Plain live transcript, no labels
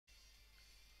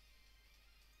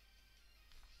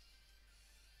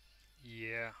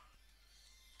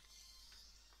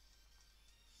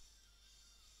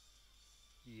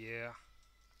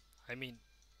mean,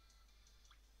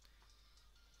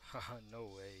 haha, no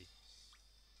way.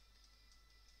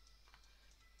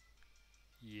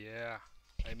 Yeah,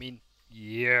 I mean,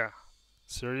 yeah.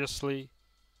 Seriously?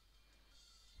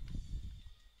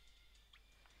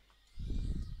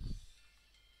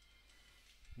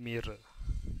 Mirror.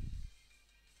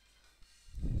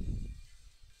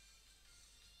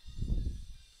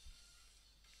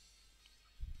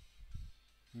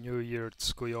 New Year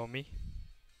Tsukuyomi.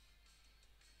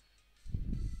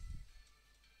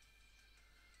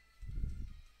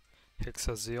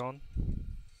 Hexazion.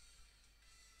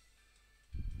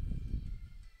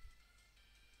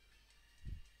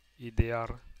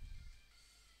 Idear.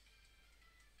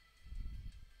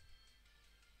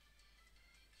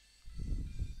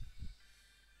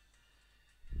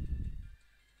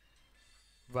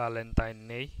 Valentine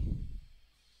Nay.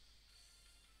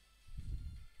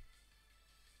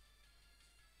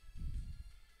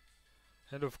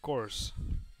 And of course,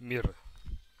 Mir.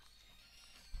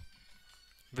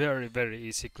 Very, very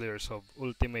easy clears of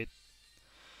ultimate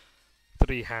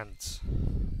 3 hands.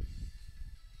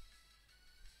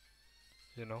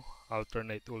 You know,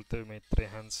 alternate ultimate 3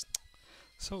 hands.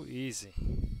 So easy.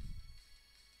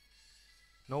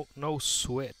 No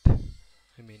sweat.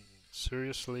 I mean,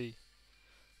 seriously,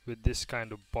 with this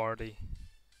kind of party.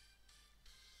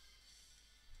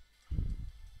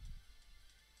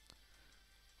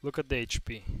 Look at the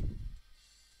HP.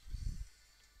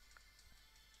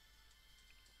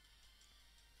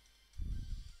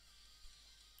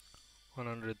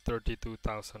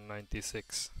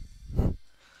 132,096.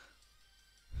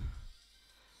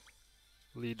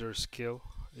 Leader skill.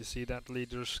 You see that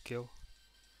leader skill?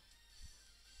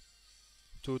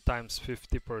 2 times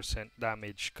 50%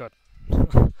 damage cut.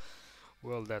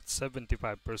 Well, that's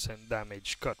 75%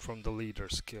 damage cut from the leader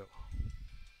skill.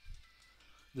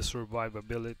 The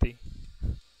survivability,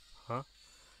 huh?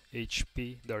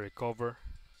 HP, the recover.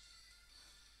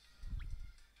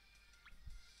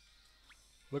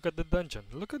 Look at the dungeon.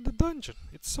 Look at the dungeon.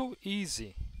 It's so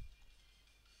easy.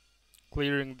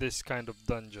 Clearing this kind of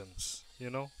dungeons, you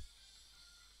know?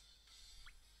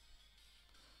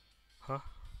 Huh?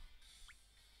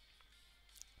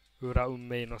 Ura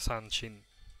unmei no sanshin.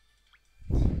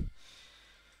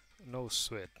 No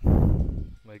sweat.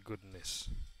 My goodness.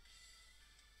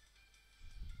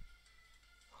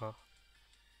 Huh?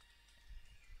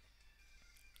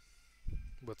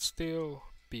 But still,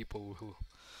 people who...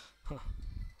 Huh.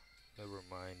 Never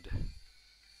mind.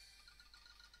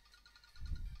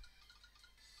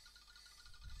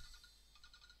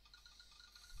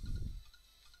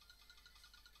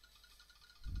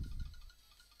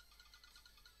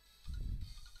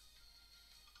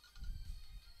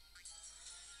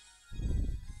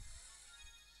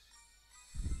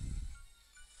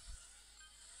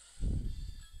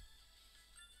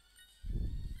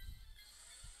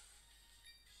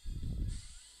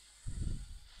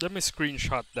 Let me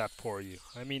screenshot that for you.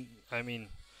 I mean,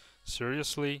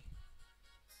 seriously?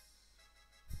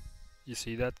 You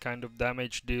see that kind of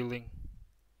damage dealing?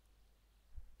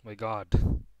 My god.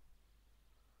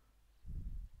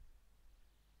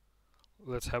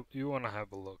 You wanna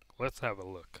have a look. Let's have a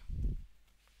look.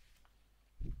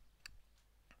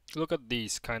 Look at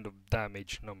these kind of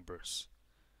damage numbers.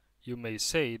 You may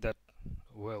say that,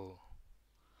 well,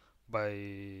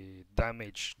 by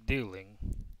damage dealing,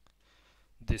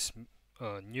 this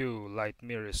new light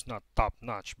mirror is not top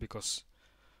notch because,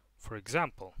 for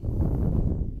example,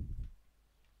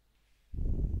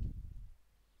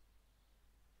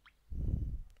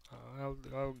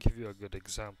 I'll give you a good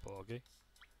example, okay?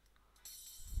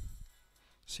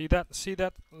 See that? See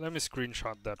that? Let me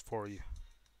screenshot that for you.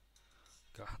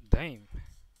 God damn.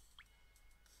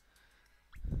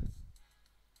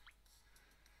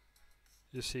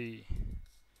 You see,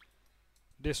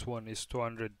 this one is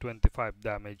 225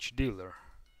 damage dealer,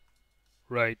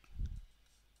 right?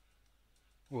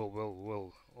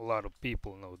 Well, a lot of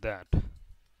people know that.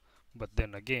 But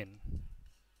then again,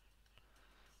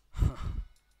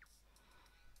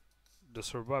 the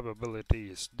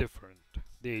survivability is different.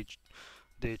 The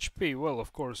HP, well,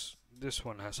 of course, this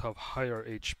one has have higher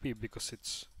HP because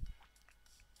it's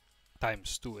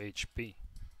times 2 HP,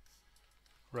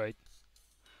 right?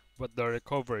 But the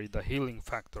recovery, the healing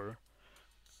factor,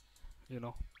 you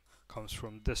know, comes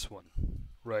from this one,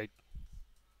 right?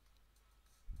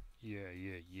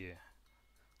 Yeah.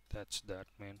 That's that,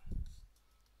 man.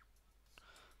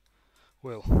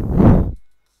 Well,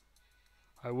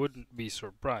 I wouldn't be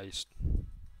surprised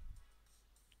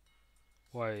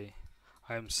why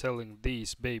I'm selling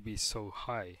these babies so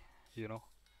high, you know?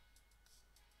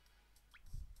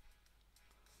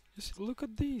 Just look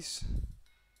at these.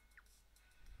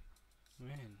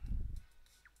 Man,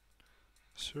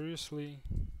 seriously?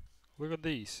 Look at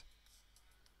these.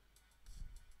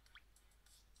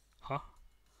 Huh?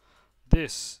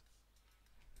 This.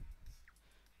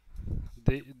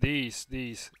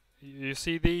 These. You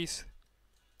see these?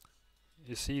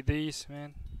 You see these,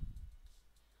 man?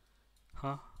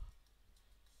 Huh?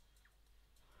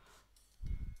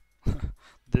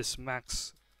 This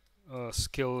max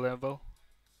skill level.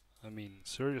 I mean,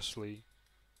 seriously.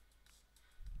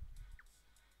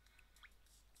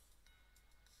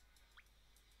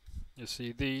 You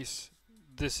see these?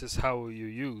 This is how you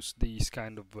use these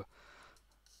kind of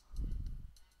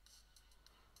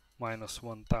minus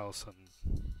 1000.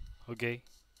 Okay?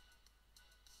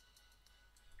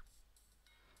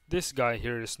 This guy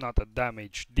here is not a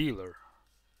damage dealer.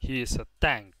 He is a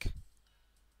tank.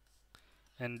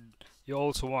 And you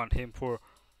also want him for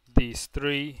these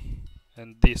three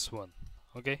and this one.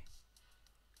 Okay?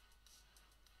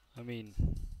 I mean,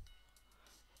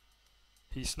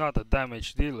 he's not a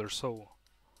damage dealer, so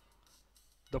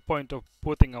the point of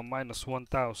putting a minus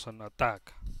 1000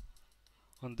 attack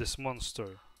on this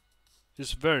monster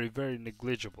is very, very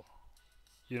negligible.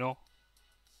 You know?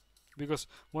 Because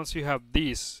once you have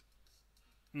these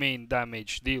main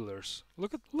damage dealers,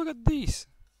 look at these.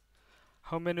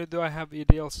 How many do I have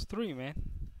EDLs? 3, man.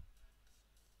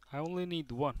 I only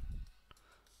need 1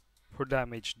 for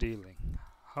damage dealing.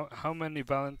 How many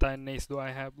Valentine Nays do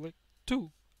I have? Like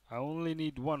 2. I only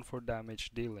need 1 for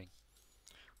damage dealing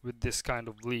with this kind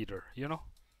of leader, you know?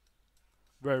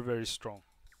 Very, very strong.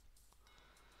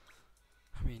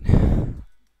 I mean,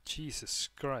 Jesus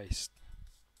Christ.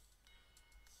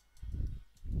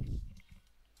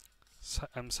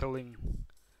 I'm selling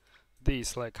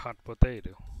these like hot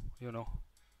potato, you know?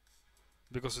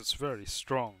 Because it's very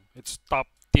strong. It's top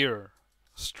tier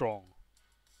strong,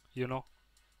 you know?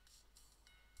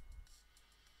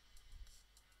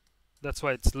 That's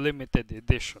why it's limited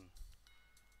edition.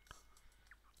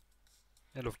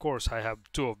 And of course I have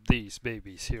 2 of these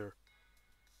babies here,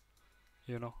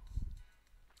 you know?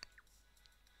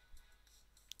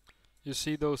 You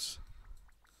see those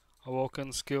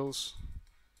awoken skills?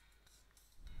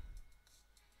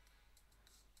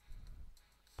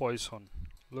 Poison.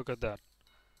 Look at that.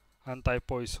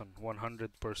 Anti-poison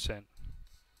 100%.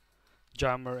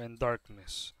 Jammer and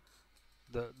darkness.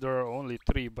 There are only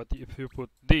 3, but if you put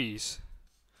these,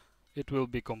 it will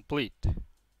be complete.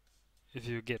 If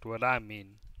you get what I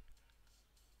mean.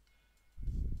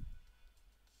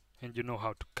 And you know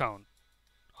how to count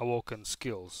awoken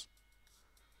skills.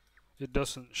 It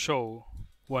doesn't show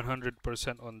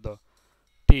 100% on the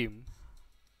team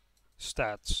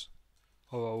stats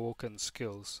of awoken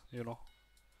skills, you know?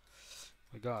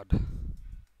 My God.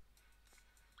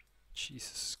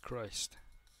 Jesus Christ.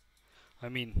 I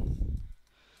mean,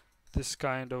 this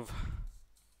kind of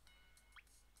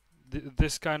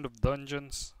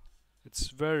dungeons, it's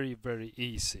very, very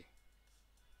easy.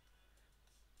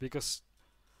 Because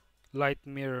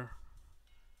Lightmere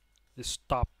is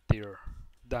top tier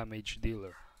damage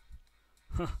dealer.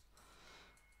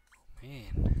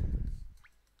 Man,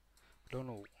 I don't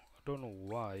know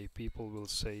why people will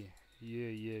say, yeah,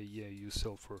 you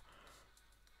sell for a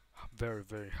very,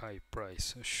 very high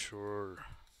price. Sure,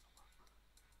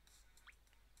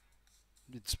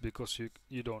 it's because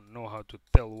you don't know how to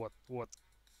tell what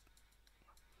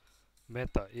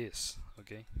meta is.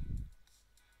 Okay,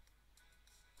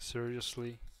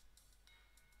 seriously,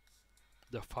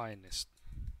 the finest,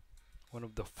 one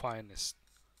of the finest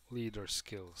leader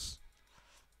skills.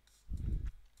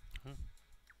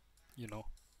 You know,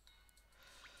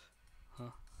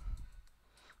 huh?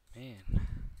 Man,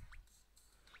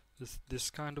 this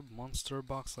kind of monster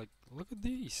box, like, look at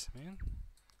these, man.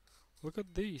 Look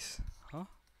at these, huh?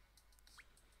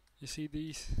 You see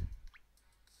these,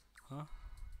 huh?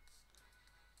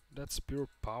 That's pure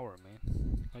power,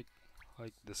 man.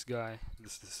 Like this guy.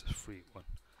 This is a free one.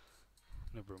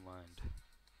 Never mind,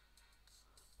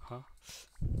 huh?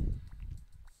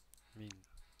 I mean,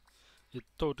 it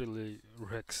totally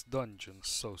wrecks dungeons.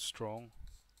 So strong.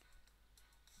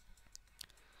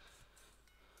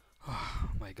 Oh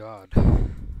my God.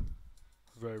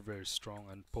 Very, very strong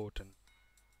and potent.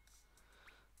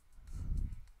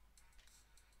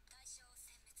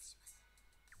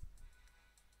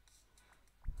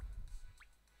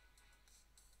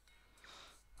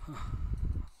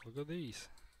 Look at these.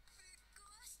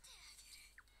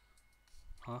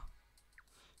 Huh?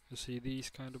 You see these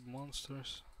kind of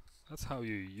monsters? That's how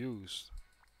you use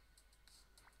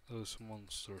those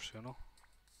monsters, you know?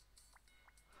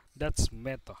 That's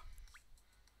meta.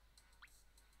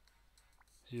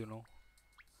 You know?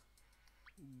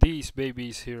 These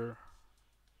babies here,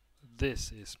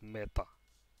 this is meta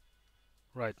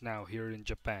right now here in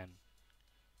Japan,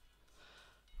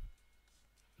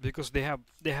 because they have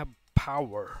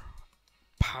power.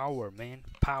 Power, man,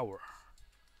 power.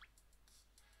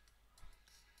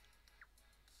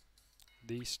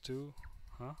 These two,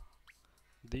 huh?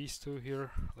 These two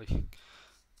here, like,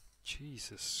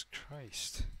 Jesus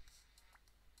Christ.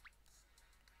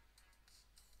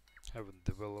 Haven't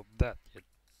developed that yet.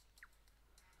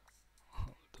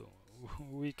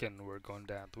 We can work on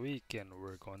that. We can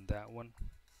work on that one.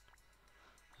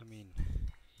 I mean,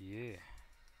 yeah.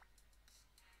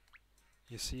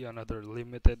 You see another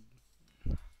limited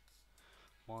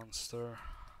monster.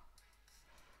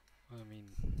 I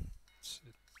mean, it's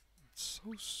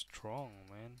so strong,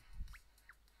 man.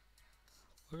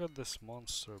 Look at this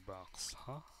monster box,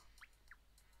 huh?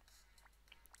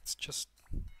 It's just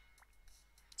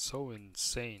so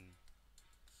insane,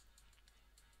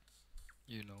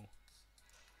 you know,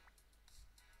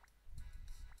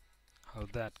 how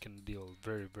that can deal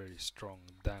very, very strong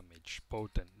damage,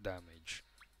 potent damage.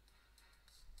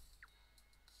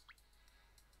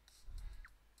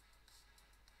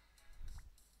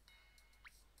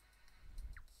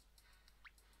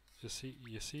 You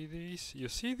see these? You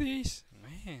see these?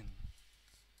 Man.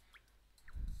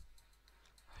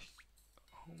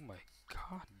 Oh my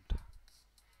god.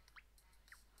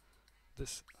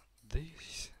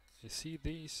 These, you see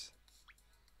these?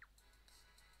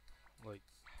 Like,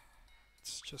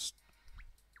 it's just,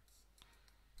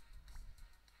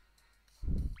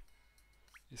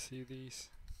 you see these?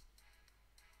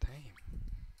 Damn.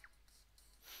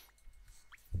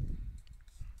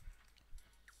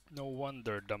 No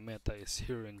wonder the meta is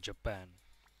here in Japan,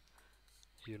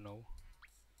 you know.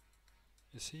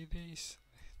 You see these?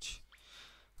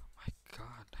 Oh my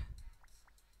god.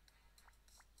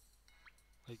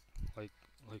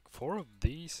 Like 4 of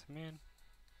these, man.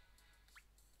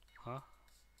 Huh?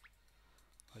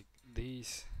 Like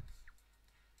these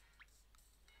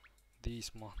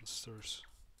monsters.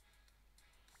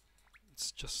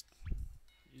 It's just,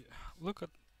 yeah, look at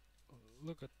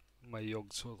my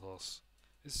Yogg-Sothoth.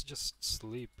 It's just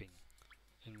sleeping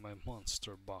in my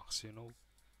monster box, you know.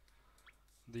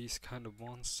 These kind of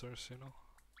monsters, you know.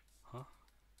 Huh?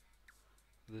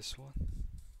 This one,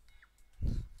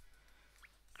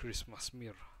 Christmas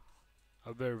Mirror,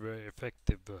 a very, very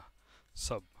effective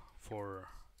sub for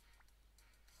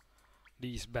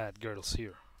these bad girls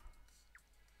here.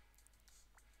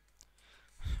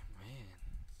 Man,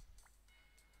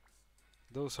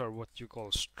 those are what you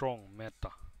call strong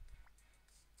meta,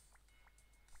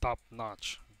 top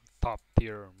notch, top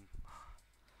tier.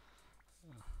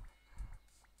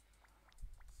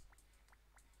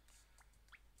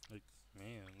 Like,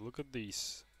 man, look at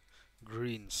these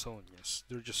green Sonyas.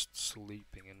 They're just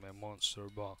sleeping in my monster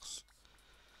box.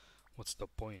 What's the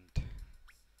point?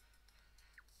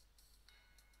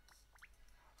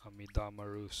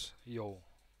 Amidamarus. Yo.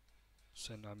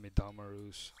 Send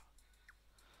Amidamarus.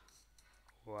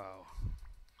 Wow.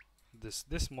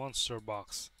 This monster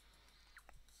box.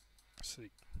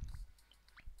 See.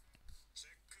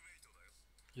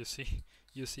 You see?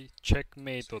 You see?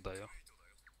 Checkmate da yo.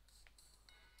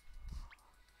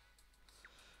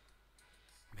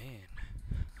 Man.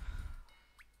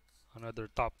 Another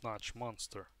top-notch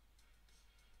monster.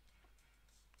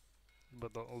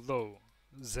 But although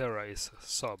Zera is a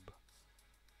sub.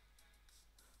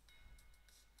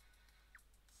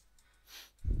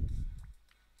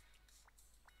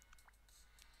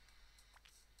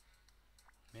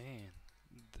 Man,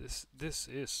 this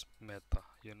is meta,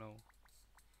 you know.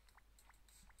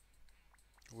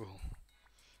 Well,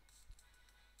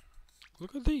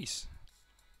 look at these.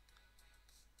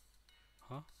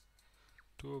 Huh?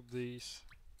 2 of these.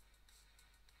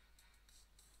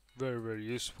 Very, very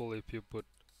useful if you put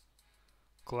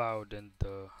cloud and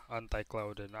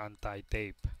anti-cloud and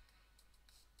anti-tape,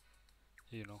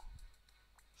 you know.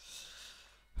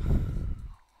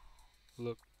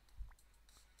 Look,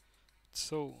 it's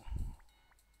so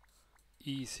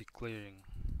easy clearing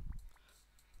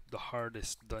the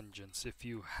hardest dungeons if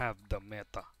you have the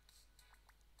meta.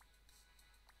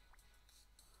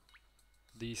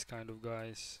 These kind of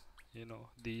guys, you know,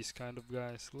 these kind of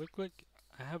guys. Look, like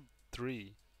I have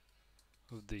 3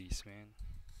 of these, man.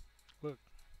 Look.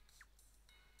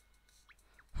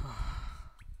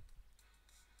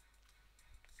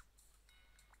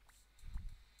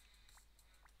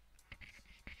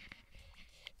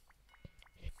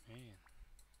 Man,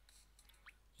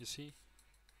 you see,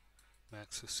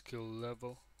 max skill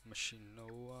level, Machine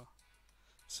Noah.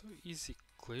 So easy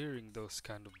clearing those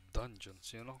kind of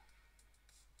dungeons, you know,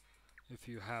 if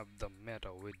you have the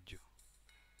meta with you.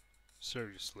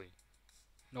 Seriously.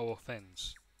 No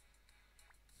offense.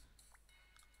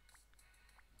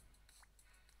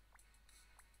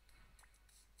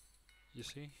 You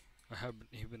see, I haven't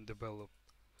even developed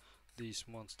these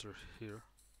monsters here.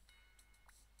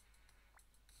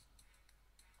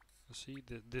 You see,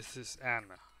 this is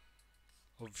Anna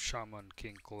of Shaman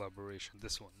King collaboration.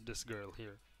 This one, this girl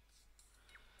here.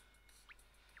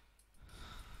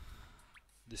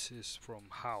 This is from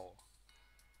How.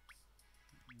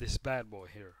 This bad boy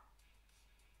here.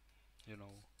 You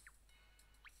know,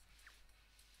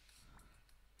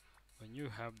 when you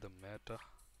have the meta,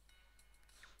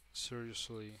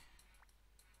 seriously,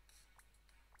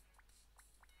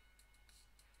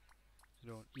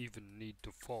 you don't even need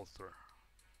to falter.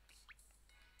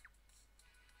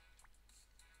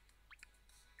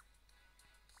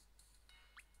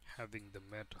 Having the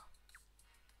meta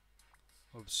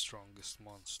of strongest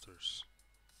monsters.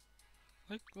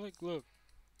 Look.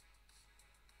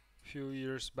 Few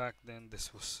years back then,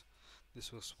 this was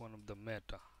one of the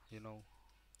meta, you know,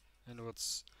 and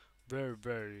what's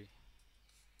very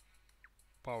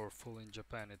powerful in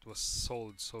Japan. It was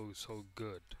sold so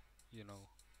good, you know.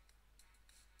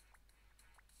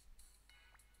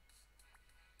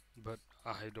 But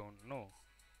I don't know.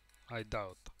 I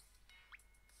doubt.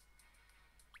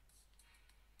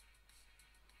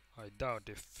 I doubt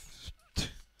if.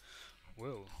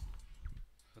 Well,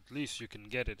 at least you can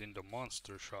get it in the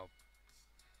monster shop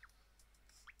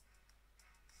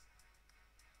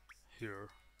here.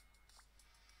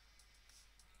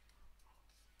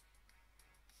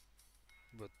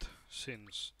 But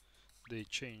since they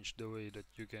changed the way that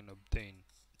you can obtain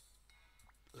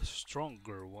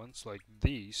stronger ones like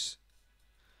these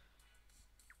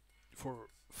for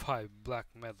 5 black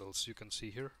medals, you can see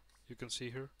here. You can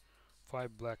see here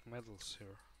 5 black medals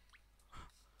here.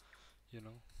 You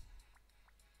know,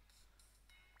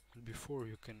 and before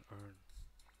you can earn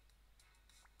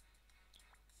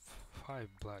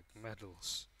 5 black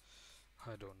medals,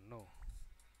 I don't know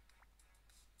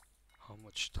how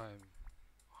much time,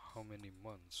 how many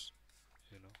months,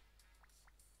 you know.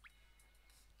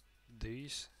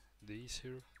 These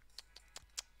here,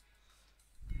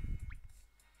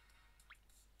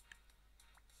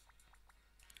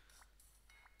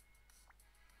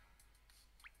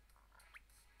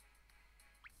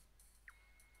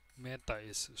 meta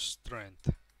is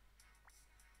strength,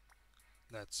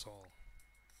 that's all.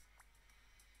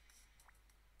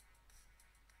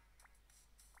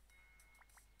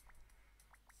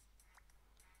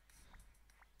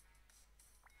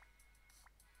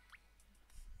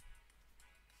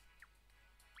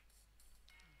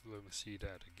 Let me see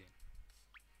that again.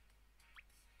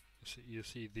 You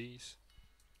see these?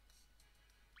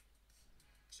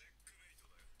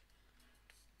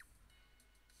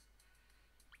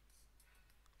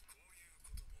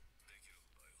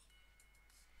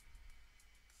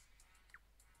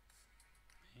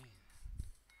 Man,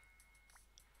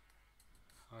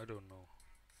 I don't know.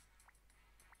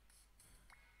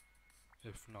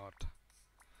 If not,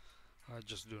 I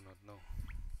just do not know.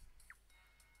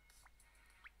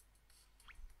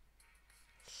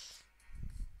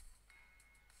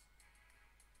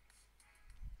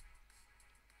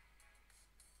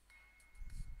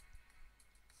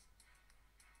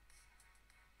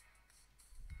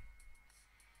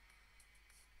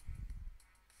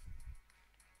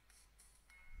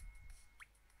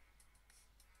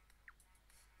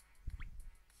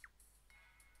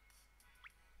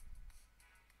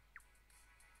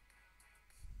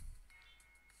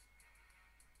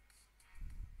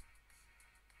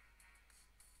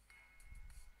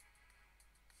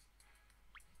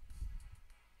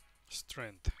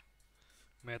 Strength.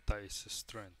 Meta is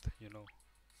strength, you know.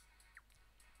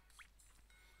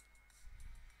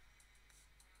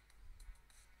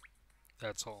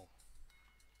 That's all.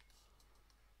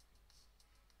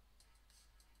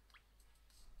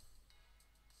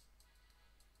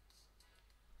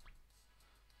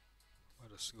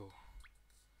 Let us go.